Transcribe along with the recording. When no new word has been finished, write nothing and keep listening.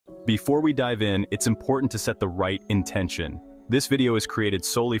Before we dive in, it's important to set the right intention. This video is created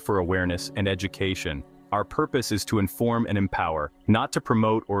solely for awareness and education. Our purpose is to inform and empower, not to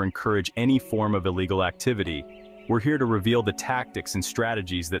promote or encourage any form of illegal activity. We're here to reveal the tactics and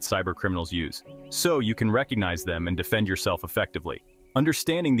strategies that cybercriminals use, so you can recognize them and defend yourself effectively.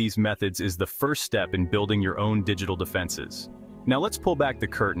 Understanding these methods is the first step in building your own digital defenses. Now let's pull back the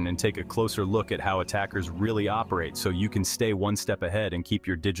curtain and take a closer look at how attackers really operate so you can stay one step ahead and keep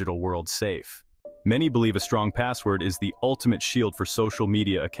your digital world safe. Many believe a strong password is the ultimate shield for social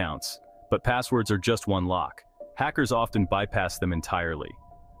media accounts, but passwords are just one lock. Hackers often bypass them entirely.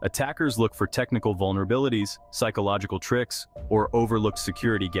 Attackers look for technical vulnerabilities, psychological tricks, or overlooked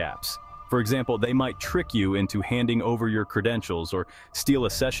security gaps. For example, they might trick you into handing over your credentials or steal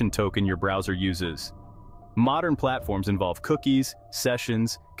a session token your browser uses. Modern platforms involve cookies,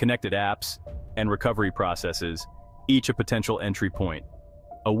 sessions, connected apps, and recovery processes, each a potential entry point.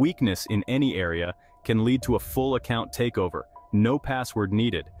 A weakness in any area can lead to a full account takeover, no password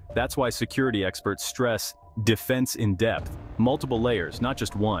needed. That's why security experts stress defense in depth, multiple layers, not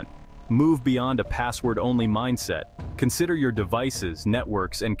just one. Move beyond a password-only mindset. Consider your devices,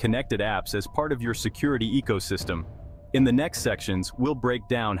 networks, and connected apps as part of your security ecosystem. In the next sections, we'll break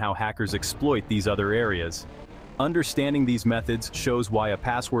down how hackers exploit these other areas. Understanding these methods shows why a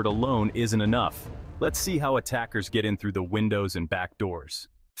password alone isn't enough. Let's see how attackers get in through the windows and back doors.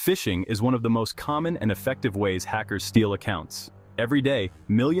 Phishing is one of the most common and effective ways hackers steal accounts. Every day,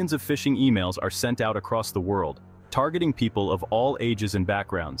 millions of phishing emails are sent out across the world, targeting people of all ages and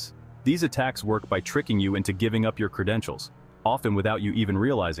backgrounds. These attacks work by tricking you into giving up your credentials, often without you even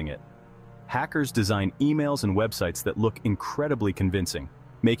realizing it. Hackers design emails and websites that look incredibly convincing,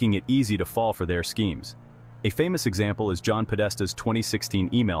 making it easy to fall for their schemes. A famous example is John Podesta's 2016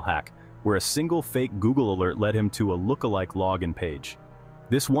 email hack, where a single fake Google alert led him to a lookalike login page.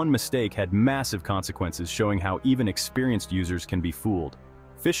 This one mistake had massive consequences, showing how even experienced users can be fooled.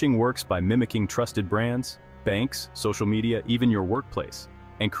 Phishing works by mimicking trusted brands, banks, social media, even your workplace,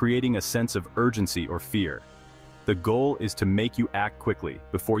 and creating a sense of urgency or fear. The goal is to make you act quickly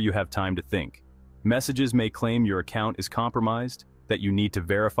before you have time to think. Messages may claim your account is compromised, that you need to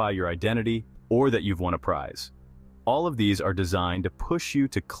verify your identity, or that you've won a prize. All of these are designed to push you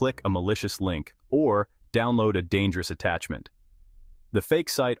to click a malicious link or download a dangerous attachment. The fake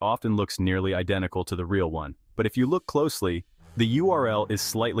site often looks nearly identical to the real one, but if you look closely, the URL is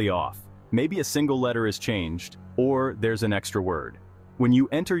slightly off. Maybe a single letter is changed, or there's an extra word. When you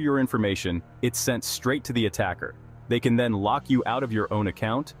enter your information, it's sent straight to the attacker. They can then lock you out of your own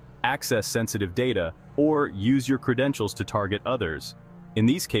account, access sensitive data, or use your credentials to target others. In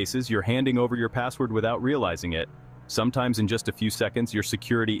these cases, you're handing over your password without realizing it. Sometimes in just a few seconds, your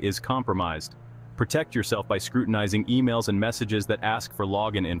security is compromised. Protect yourself by scrutinizing emails and messages that ask for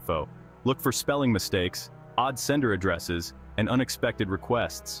login info. Look for spelling mistakes, odd sender addresses, and unexpected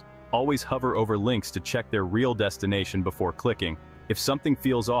requests. Always hover over links to check their real destination before clicking. If something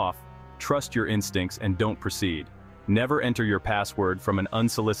feels off, trust your instincts and don't proceed. Never enter your password from an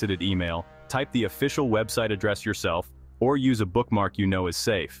unsolicited email, type the official website address yourself, or use a bookmark you know is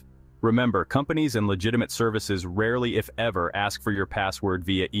safe. Remember, companies and legitimate services rarely, if ever, ask for your password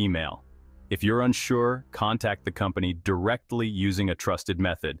via email. If you're unsure, contact the company directly using a trusted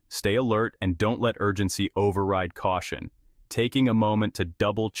method. Stay alert and don't let urgency override caution. Taking a moment to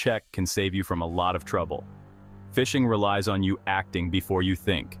double-check can save you from a lot of trouble. Phishing relies on you acting before you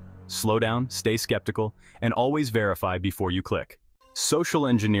think. Slow down, stay skeptical, and always verify before you click. Social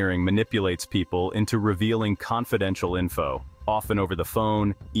engineering manipulates people into revealing confidential info, often over the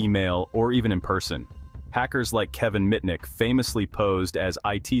phone, email, or even in person. Hackers like Kevin Mitnick famously posed as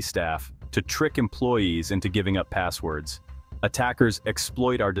IT staff to trick employees into giving up passwords. Attackers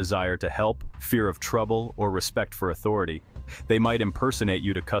exploit our desire to help, fear of trouble, or respect for authority. They might impersonate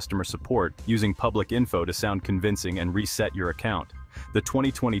you to customer support, using public info to sound convincing and reset your account. The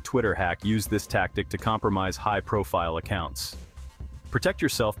 2020 Twitter hack used this tactic to compromise high-profile accounts. Protect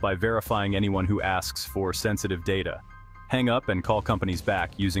yourself by verifying anyone who asks for sensitive data. Hang up and call companies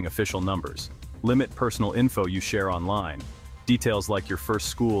back using official numbers. Limit personal info you share online. Details like your first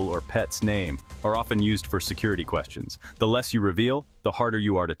school or pet's name are often used for security questions. The less you reveal, the harder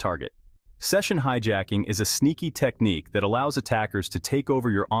you are to target. Session hijacking is a sneaky technique that allows attackers to take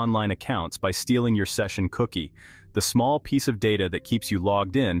over your online accounts by stealing your session cookie, the small piece of data that keeps you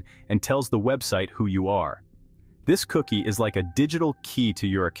logged in and tells the website who you are. This cookie is like a digital key to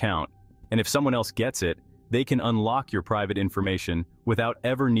your account, and if someone else gets it, they can unlock your private information without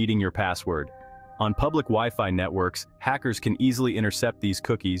ever needing your password. On public Wi-Fi networks, hackers can easily intercept these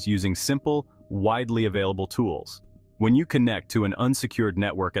cookies using simple, widely available tools. When you connect to an unsecured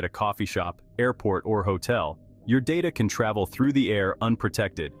network at a coffee shop, airport, or hotel, your data can travel through the air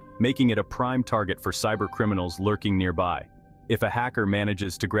unprotected, making it a prime target for cybercriminals lurking nearby. If a hacker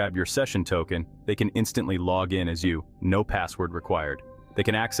manages to grab your session token, they can instantly log in as you, no password required. They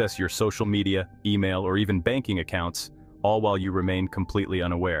can access your social media, email, or even banking accounts, all while you remain completely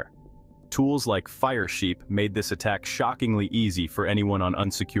unaware. Tools like Firesheep made this attack shockingly easy for anyone on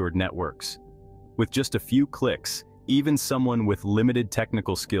unsecured networks. With just a few clicks, even someone with limited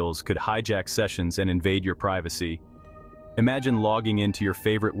technical skills could hijack sessions and invade your privacy. Imagine logging into your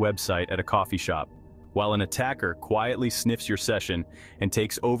favorite website at a coffee shop, while an attacker quietly sniffs your session and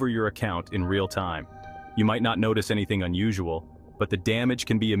takes over your account in real time. You might not notice anything unusual, but the damage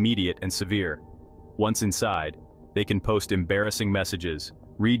can be immediate and severe. Once inside, they can post embarrassing messages,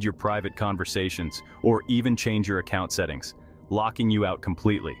 read your private conversations, or even change your account settings, locking you out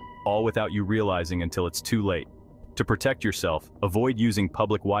completely, all without you realizing until it's too late. To protect yourself, avoid using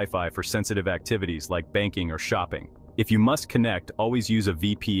public Wi-Fi for sensitive activities like banking or shopping. If you must connect, always use a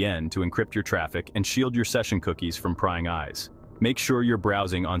VPN to encrypt your traffic and shield your session cookies from prying eyes. Make sure you're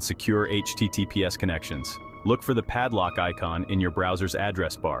browsing on secure HTTPS connections. Look for the padlock icon in your browser's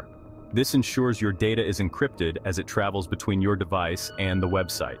address bar. This ensures your data is encrypted as it travels between your device and the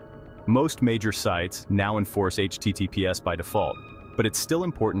website. Most major sites now enforce HTTPS by default, but it's still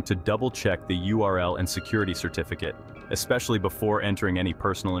important to double-check the URL and security certificate, especially before entering any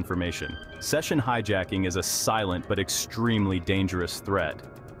personal information. Session hijacking is a silent but extremely dangerous threat.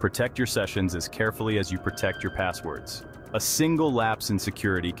 Protect your sessions as carefully as you protect your passwords. A single lapse in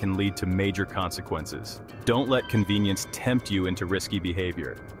security can lead to major consequences. Don't let convenience tempt you into risky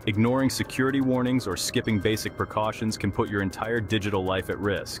behavior. Ignoring security warnings or skipping basic precautions can put your entire digital life at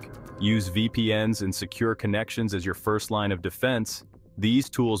risk. Use VPNs and secure connections as your first line of defense.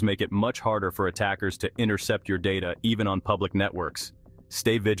 These tools make it much harder for attackers to intercept your data even on public networks.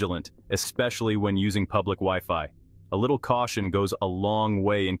 Stay vigilant, especially when using public Wi-Fi. A little caution goes a long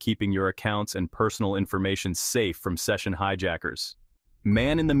way in keeping your accounts and personal information safe from session hijackers.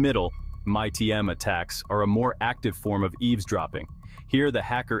 Man-in-the-middle (MITM) attacks are a more active form of eavesdropping. Here, the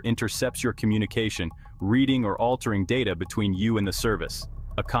hacker intercepts your communication, reading or altering data between you and the service.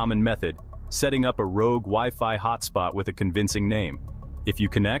 A common method, setting up a rogue Wi-Fi hotspot with a convincing name. If you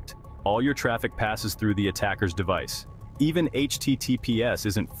connect, all your traffic passes through the attacker's device. Even HTTPS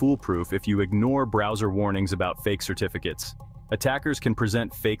isn't foolproof if you ignore browser warnings about fake certificates. Attackers can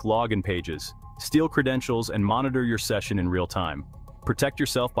present fake login pages, steal credentials, and monitor your session in real time. Protect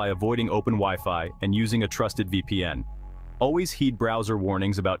yourself by avoiding open Wi-Fi and using a trusted VPN. Always heed browser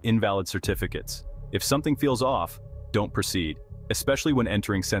warnings about invalid certificates. If something feels off, don't proceed, especially when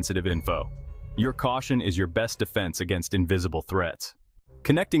entering sensitive info. Your caution is your best defense against invisible threats.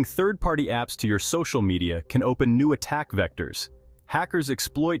 Connecting third-party apps to your social media can open new attack vectors. Hackers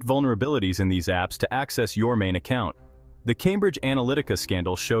exploit vulnerabilities in these apps to access your main account. The Cambridge Analytica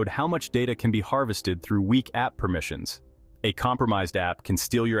scandal showed how much data can be harvested through weak app permissions. A compromised app can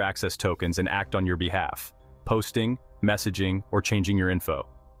steal your access tokens and act on your behalf, posting, messaging, or changing your info.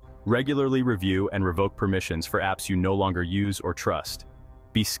 Regularly review and revoke permissions for apps you no longer use or trust.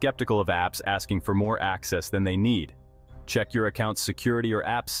 Be skeptical of apps asking for more access than they need. Check your account's security or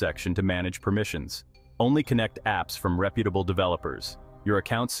apps section to manage permissions. Only connect apps from reputable developers. Your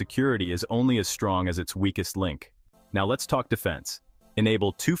account's security is only as strong as its weakest link. Now let's talk defense.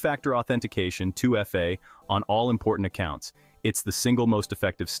 Enable two-factor authentication, 2FA, on all important accounts. It's the single most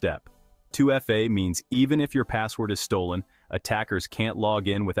effective step. 2FA means even if your password is stolen, attackers can't log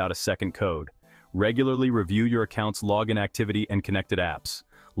in without a second code. Regularly review your account's login activity and connected apps.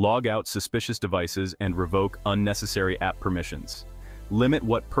 Log out suspicious devices and revoke unnecessary app permissions. Limit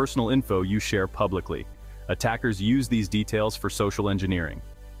what personal info you share publicly. Attackers use these details for social engineering.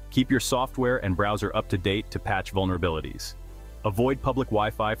 Keep your software and browser up to date to patch vulnerabilities. Avoid public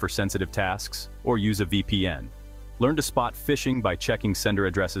Wi-Fi for sensitive tasks, or use a VPN. Learn to spot phishing by checking sender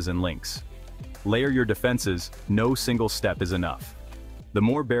addresses and links. Layer your defenses. No single step is enough. The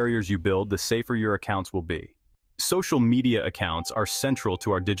more barriers you build, the safer your accounts will be. Social media accounts are central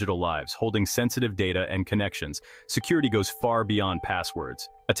to our digital lives, holding sensitive data and connections. Security goes far beyond passwords.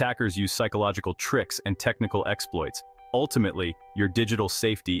 Attackers use psychological tricks and technical exploits. Ultimately, your digital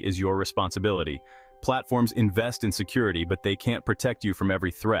safety is your responsibility. Platforms invest in security, but they can't protect you from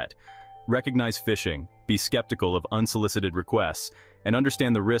every threat. Recognize phishing, be skeptical of unsolicited requests, and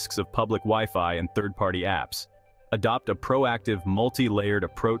understand the risks of public Wi-Fi and third-party apps. Adopt a proactive, multi-layered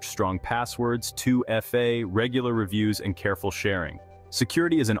approach: strong passwords, 2FA, regular reviews, and careful sharing.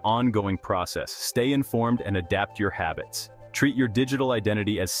 Security is an ongoing process. Stay informed and adapt your habits. Treat your digital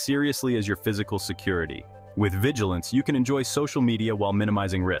identity as seriously as your physical security. With vigilance, you can enjoy social media while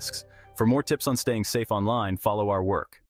minimizing risks. For more tips on staying safe online, follow our work.